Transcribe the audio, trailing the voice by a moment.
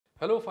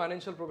Hello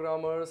financial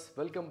programmers,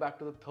 welcome back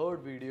to the third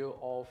video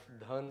of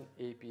Dhan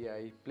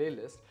API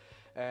playlist.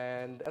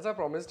 And as I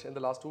promised in the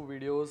last two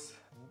videos,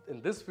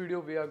 in this video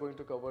we are going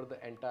to cover the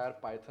entire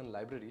Python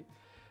library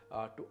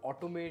to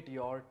automate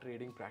your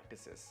trading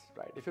practices,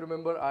 right? If you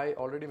remember, I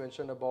already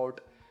mentioned about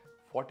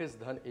what is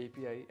Dhan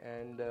API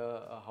and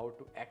how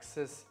to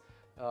access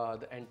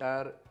the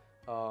entire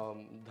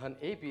Dhan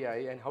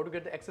API and how to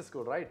get the access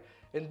code, right?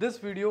 In this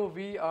video,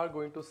 we are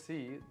going to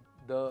see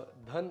the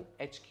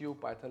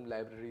DhanHQ Python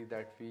library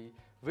that we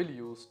will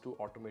use to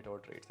automate our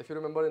trades. If you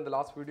remember in the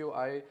last video,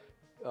 I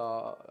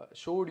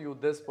showed you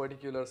this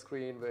particular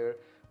screen where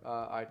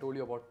I told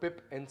you about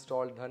pip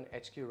install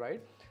DhanHQ,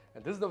 right?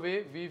 And this is the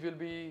way we will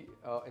be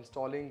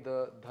installing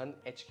the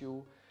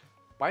DhanHQ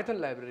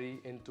Python library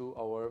into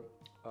our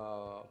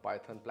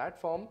Python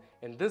platform.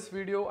 In this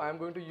video, I am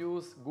going to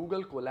use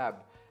Google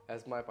Colab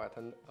as my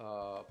Python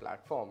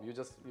platform. You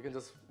can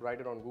just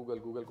write it on Google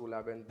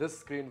Colab, and this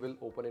screen will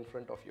open in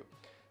front of you.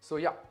 So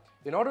yeah,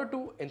 in order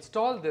to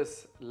install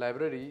this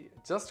library,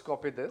 just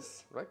copy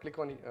this, right? Click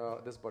on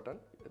this button.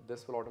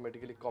 This will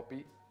automatically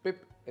copy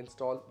pip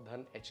install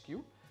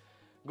DhanHQ.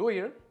 Go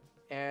here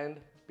and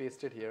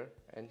paste it here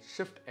and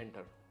shift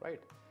enter,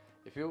 right?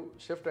 If you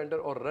shift enter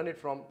or run it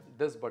from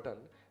this button,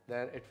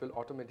 then it will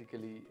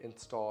automatically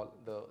install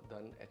the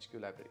DhanHQ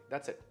library.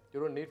 That's it. You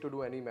don't need to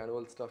do any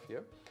manual stuff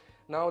here.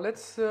 Now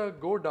let's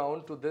go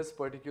down to this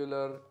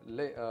particular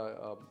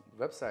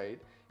website,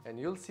 and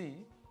you'll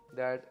see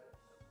that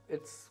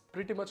it's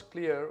pretty much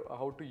clear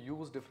how to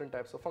use different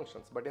types of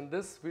functions. But in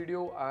this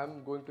video,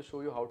 I'm going to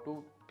show you how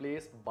to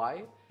place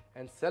buy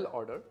and sell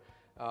order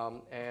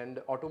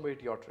and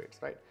automate your trades,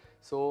 right?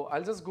 So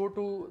I'll just go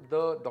to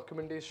the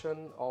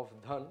documentation of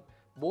Dhan.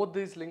 Both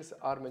these links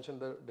are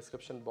mentioned in the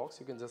description box.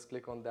 You can just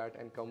click on that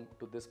and come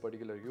to this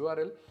particular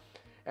URL.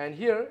 And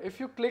here, if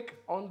you click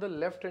on the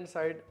left hand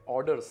side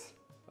orders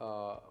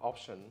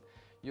option,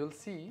 you'll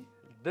see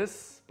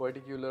this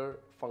particular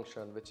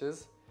function, which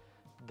is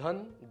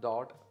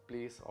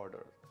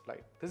dhan.placeOrder,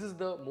 right? This is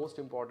the most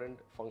important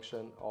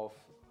function of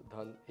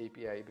Dhan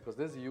API because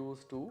this is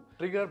used to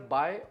trigger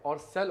buy or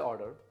sell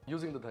order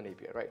using the Dhan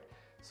API, right?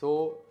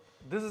 So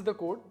this is the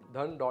code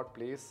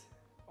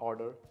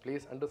dhan.placeOrder,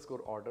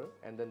 place_order,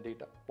 and then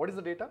data. What is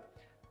the data?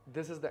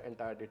 This is the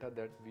entire data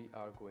that we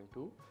are going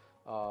to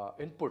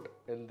input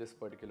in this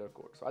particular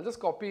code. So I'll just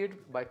copy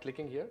it by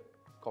clicking here,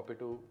 copy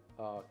to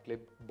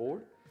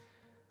clipboard.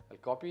 I'll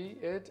copy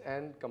it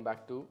and come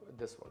back to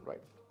this one,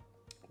 right?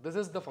 This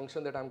is the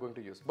function that I'm going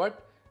to use.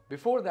 But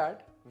before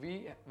that,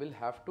 we will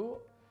have to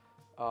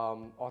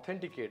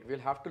authenticate. We'll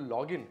have to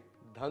log in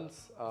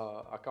Dhan's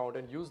account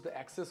and use the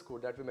access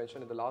code that we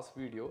mentioned in the last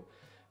video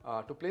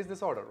to place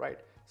this order, right?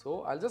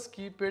 So I'll just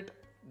keep it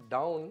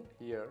down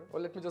here. Or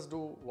let me just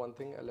do one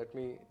thing. Let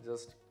me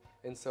just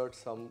insert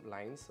some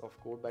lines of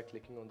code by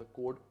clicking on the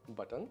code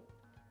button.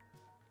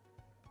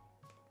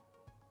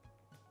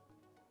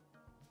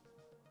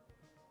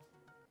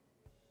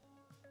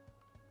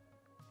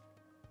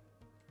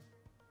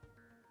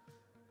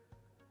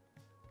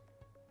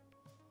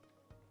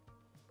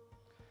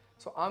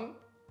 So I'm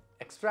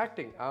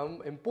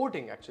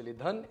importing actually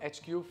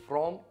DhanHQ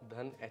from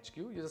DhanHQ.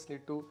 You just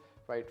need to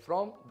write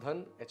from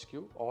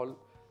DhanHQ, all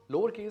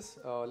lowercase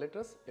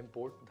letters,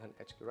 import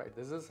DhanHQ, right?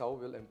 This is how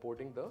we're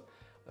importing the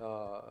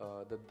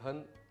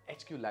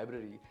DhanHQ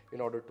library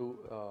in order to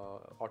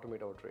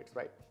automate our trades,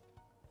 right?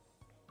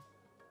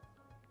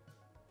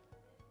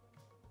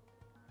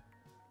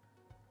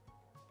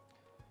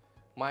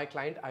 My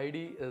client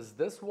ID is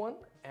this one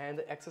and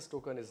the access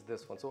token is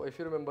this one. So if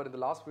you remember in the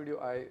last video,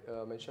 I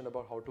mentioned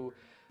about how to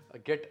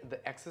get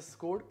the access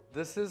code.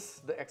 This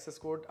is the access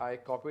code. I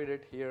copied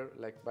it here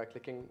like by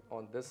clicking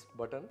on this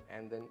button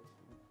and then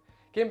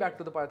came back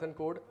to the Python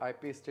code. I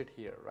pasted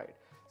here, right?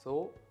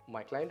 So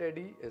my client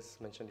ID is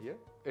mentioned here.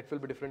 It will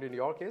be different in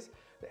your case.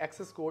 The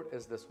access code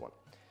is this one.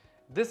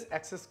 This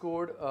access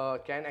code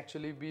can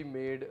actually be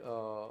made,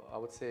 I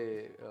would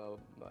say,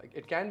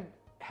 it can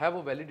have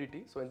a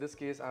validity. So in this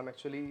case, I'm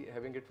actually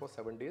having it for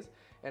 7 days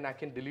and I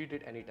can delete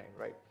it anytime,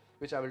 right?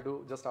 Which I will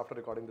do just after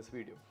recording this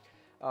video.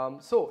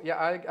 So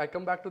yeah, I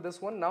come back to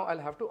this one. Now I'll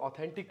have to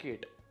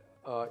authenticate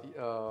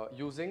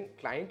using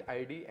client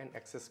ID and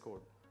access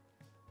code.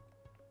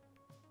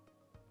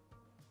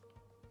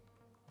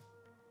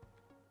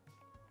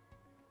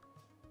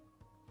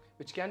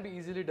 Which can be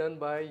easily done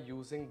by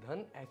using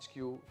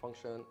DhanHQ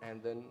function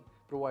and then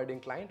providing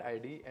client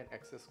ID and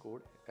access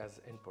code as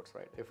inputs,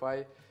 right? If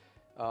I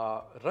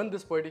run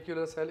this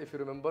particular cell, if you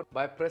remember,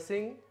 by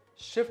pressing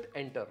shift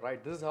enter,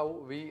 right? This is how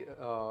we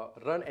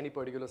run any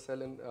particular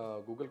cell in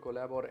Google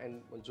Colab or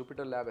in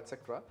Jupyter Lab,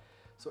 etc.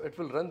 So it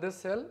will run this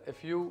cell.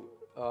 If you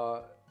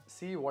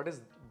see what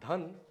is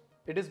Dhan,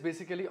 it is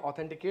basically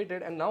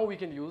authenticated, and now we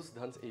can use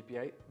Dhan's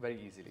API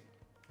very easily.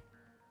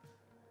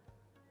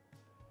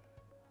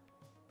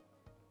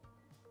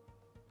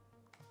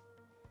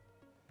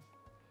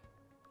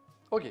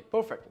 Okay,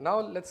 perfect. Now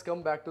let's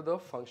come back to the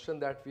function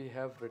that we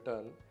have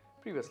written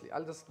previously.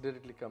 I'll just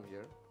directly come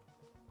here,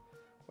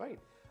 right?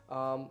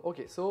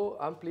 Okay, so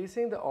I'm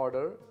placing the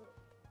order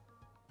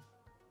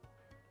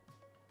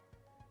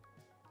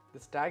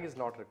This tag is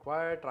not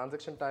required.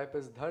 Transaction type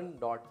is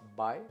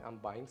dhan.buy. I'm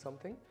buying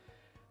something.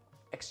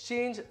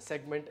 Exchange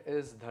segment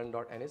is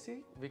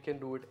dhan.NAC. We can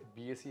do it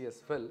BAC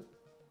as well,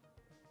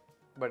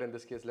 but in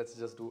this case, let's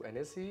just do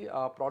NAC.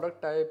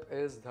 Product type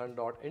is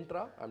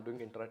dhan.intra. I'm doing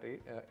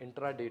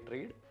intraday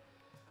trade.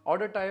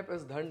 Order type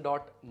is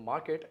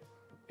dhan.market.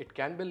 It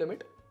can be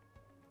limit.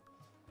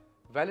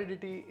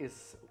 Validity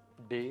is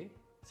day.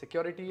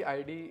 Security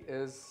ID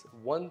is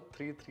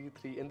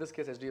 1333. In this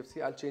case,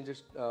 HDFC. I'll change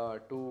it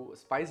to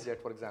SpiceJet,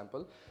 for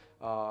example,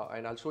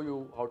 and I'll show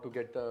you how to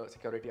get the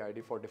security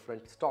ID for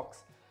different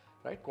stocks.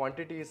 Right?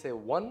 Quantity is say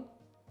 1.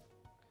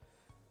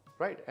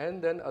 Right?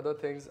 And then other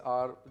things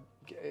are,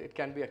 it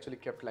can be actually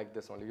kept like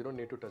this only. You don't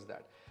need to touch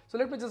that. So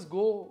let me just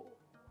go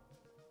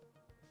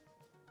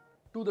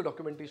to the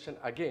documentation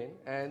again,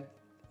 and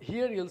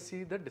here you'll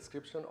see the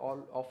description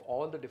of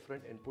all the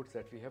different inputs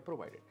that we have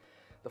provided.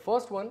 The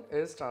first one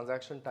is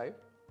transaction type,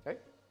 right?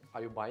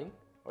 Are you buying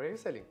or are you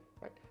selling,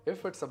 right?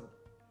 If it's a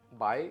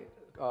buy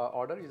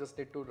order, you just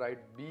need to write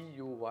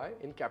BUY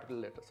in capital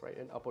letters, right,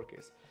 in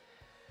uppercase.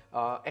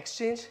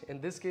 Exchange,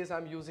 in this case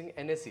I'm using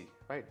NAC,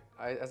 right?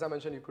 As I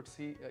mentioned, you could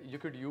see, you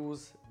could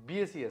use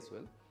BAC as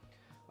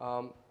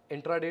well.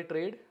 Intraday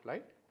trade,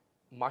 right?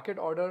 Market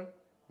order,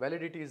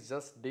 validity is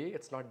just day,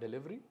 it's not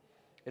delivery.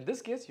 In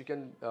this case, you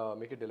can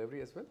make it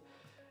delivery as well.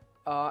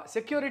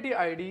 Security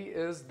ID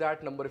is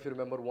that number, if you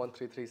remember,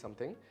 133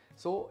 something.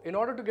 So in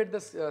order to get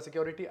this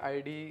security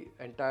ID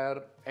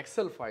entire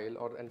Excel file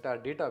or entire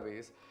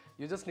database,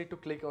 you just need to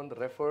click on the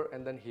refer,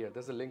 and then here,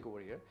 there's a link over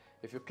here.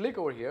 If you click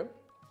over here,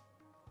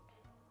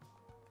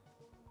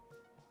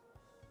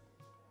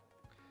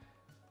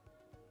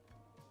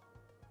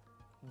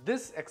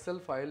 this Excel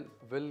file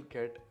will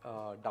get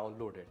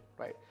downloaded,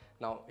 right?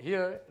 Now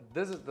here,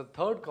 this is the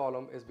third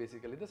column is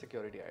basically the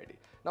security ID.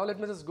 Now let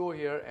me just go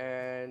here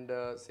and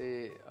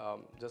say,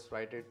 just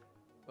write it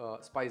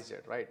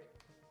SpiceJet, right?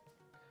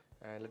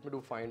 And let me do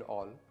find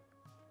all.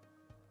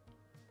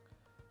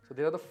 So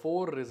there are the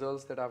 4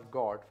 results that I've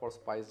got for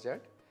SpiceJet.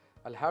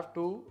 I'll have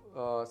to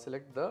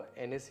select the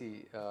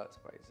NAC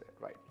SpiceJet,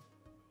 right?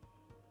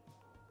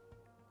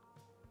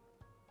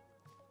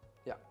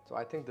 Yeah, so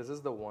I think this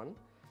is the one.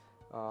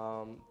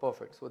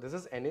 Perfect. So this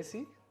is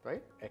NAC,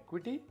 right?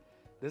 Equity.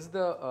 This is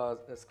the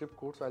script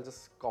code, so I'll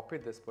just copy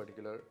this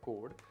particular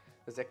code.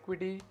 This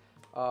equity,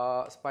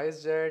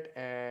 SpiceJet,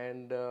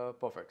 and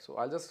perfect. So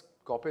I'll just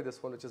copy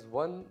this one, which is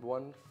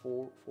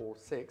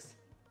 11446.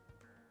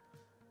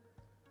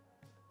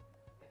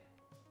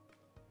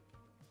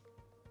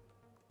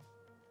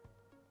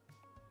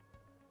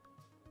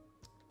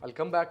 I'll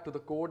come back to the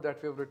code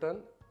that we have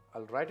written.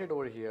 I'll write it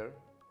over here,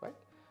 right?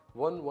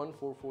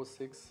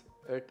 11446.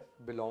 It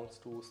belongs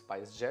to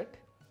SpiceJet.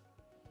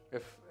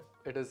 If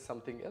it is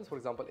something else, for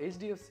example,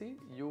 HDFC,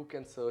 you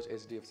can search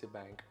HDFC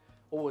Bank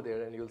over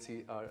there and you'll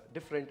see a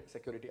different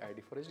security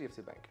ID for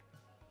HDFC Bank.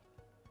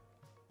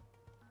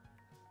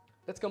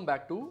 Let's come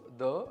back to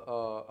the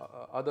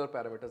other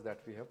parameters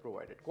that we have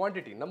provided.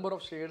 Quantity, number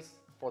of shares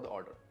for the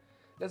order.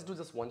 Let's do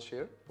just one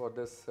share for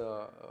this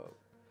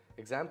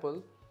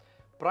example.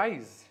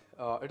 Price,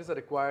 it is a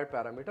required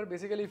parameter.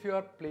 Basically, if you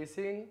are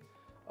placing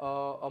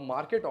a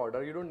market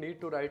order, you don't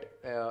need to write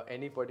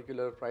any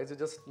particular price. You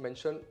just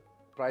mention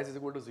price is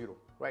equal to 0,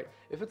 right?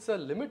 If it's a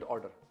limit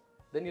order,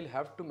 then you'll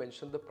have to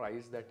mention the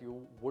price that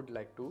you would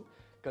like to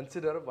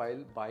consider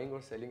while buying or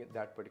selling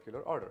that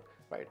particular order,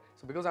 right?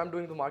 So because I'm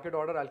doing the market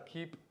order, I'll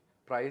keep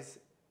price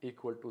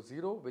equal to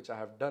 0, which I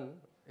have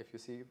done, if you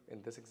see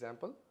in this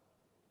example,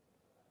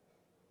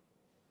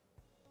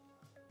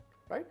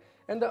 right?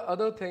 And the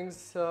other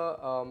things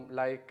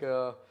like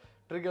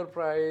trigger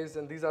price,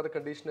 and these are the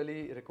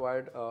conditionally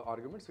required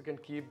arguments. You can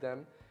keep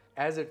them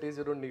as it is.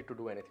 You don't need to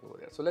do anything over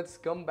there. So let's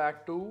come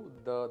back to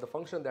the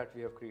function that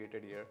we have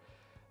created here.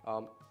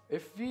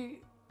 If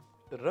we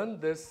run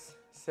this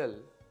cell,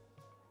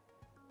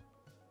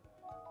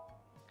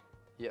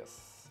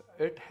 yes,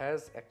 it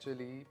has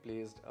actually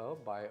placed a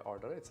buy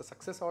order. It's a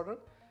success order,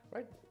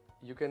 right?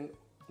 You can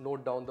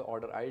note down the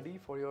order ID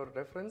for your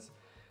reference,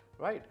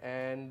 right?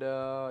 And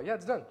yeah,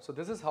 it's done. So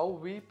this is how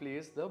we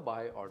place the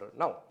buy order.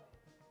 Now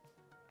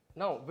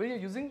we are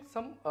using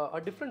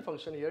a different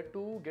function here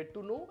to get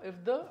to know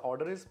if the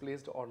order is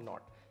placed or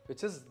not,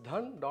 which is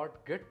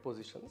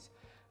dhan.getPositions,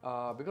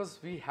 because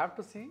we have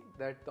to see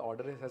that the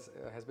order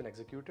has been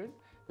executed,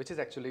 which is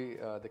actually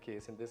the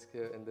case in this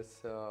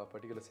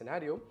particular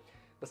scenario.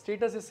 The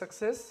status is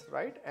success,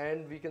 right?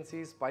 And we can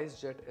see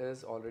SpiceJet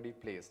is already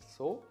placed.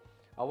 So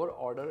our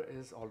order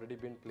is already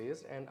been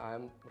placed, and I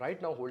am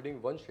right now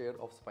holding 1 share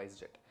of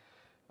SpiceJet.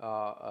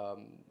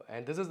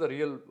 And this is the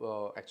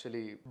real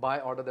actually buy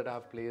order that I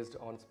have placed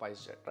on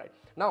SpiceJet, right?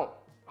 Now,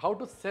 how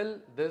to sell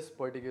this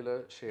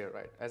particular share,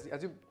 right? As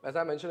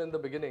I mentioned in the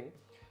beginning,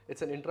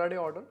 it's an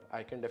intraday order.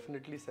 I can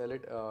definitely sell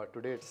it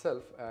today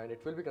itself, and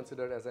it will be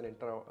considered as an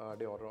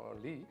intraday order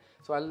only.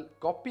 So I'll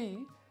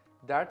copy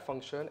that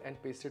function and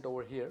paste it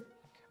over here.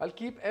 I'll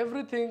keep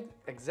everything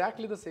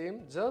exactly the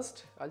same,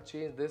 just I'll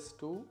change this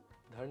to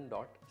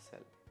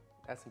dhan.sell.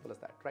 As simple as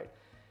that, right?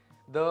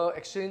 The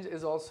exchange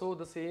is also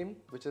the same,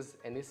 which is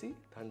NSE,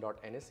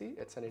 Dhan.NSE.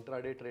 It's an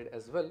intraday trade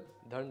as well,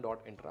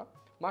 Dhan.intra.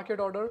 Market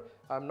order,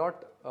 I'm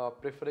not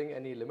preferring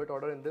any limit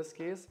order in this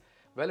case.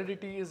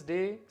 Validity is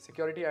day,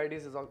 security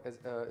IDs is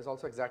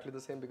also exactly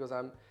the same because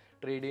I'm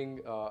trading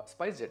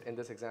SpiceJet in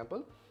this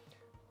example.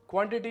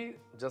 Quantity,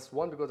 just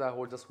one because I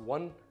hold just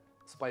one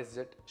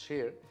SpiceJet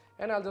share,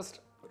 and I'll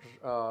just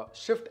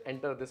shift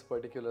enter this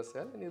particular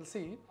cell and you'll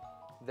see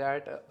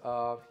that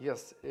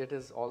yes, it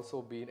is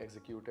also being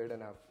executed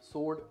and I've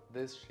sold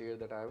this share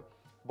that I've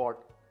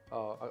bought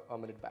a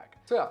minute back.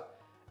 So yeah,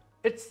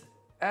 it's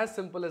as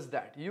simple as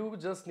that. You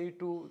just need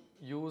to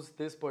use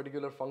this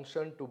particular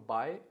function to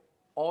buy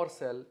or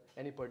sell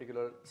any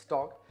particular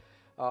stock.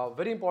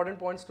 Very important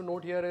points to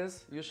note here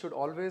is you should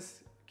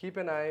always keep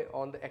an eye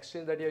on the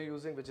exchange that you're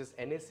using, which is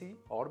NSE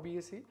or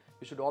BSE.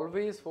 You should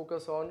always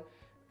focus on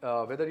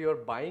whether you're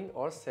buying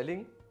or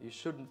selling. You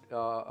should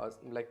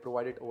like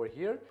provide it over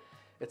here.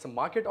 It's a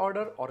market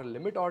order or a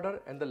limit order,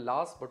 and the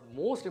last but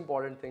most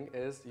important thing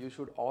is you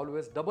should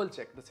always double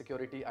check the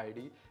security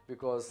ID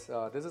because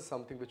this is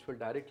something which will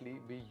directly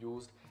be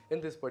used in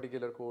this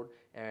particular code,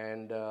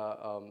 and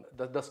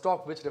the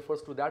stock which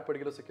refers to that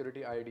particular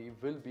security ID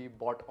will be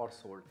bought or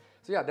sold.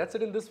 So yeah, that's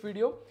it in this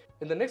video.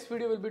 In the next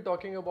video, we'll be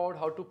talking about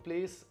how to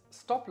place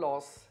stop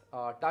loss,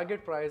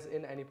 target price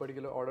in any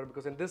particular order,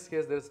 because in this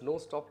case there is no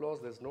stop loss,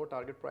 there is no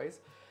target price.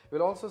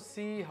 We'll also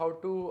see how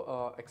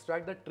to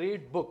extract the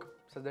trade book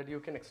so that you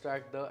can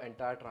extract the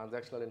entire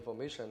transactional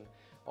information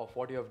of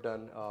what you have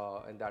done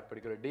in that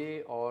particular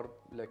day or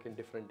like in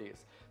different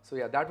days. So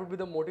yeah, that would be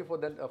the motive for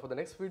the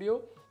next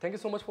video. Thank you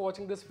so much for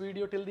watching this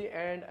video till the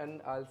end,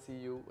 and I'll see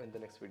you in the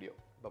next video.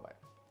 Bye-bye.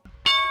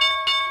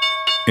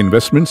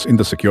 Investments in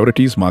the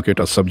securities market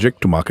are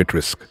subject to market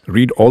risk.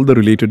 Read all the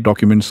related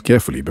documents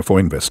carefully before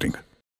investing.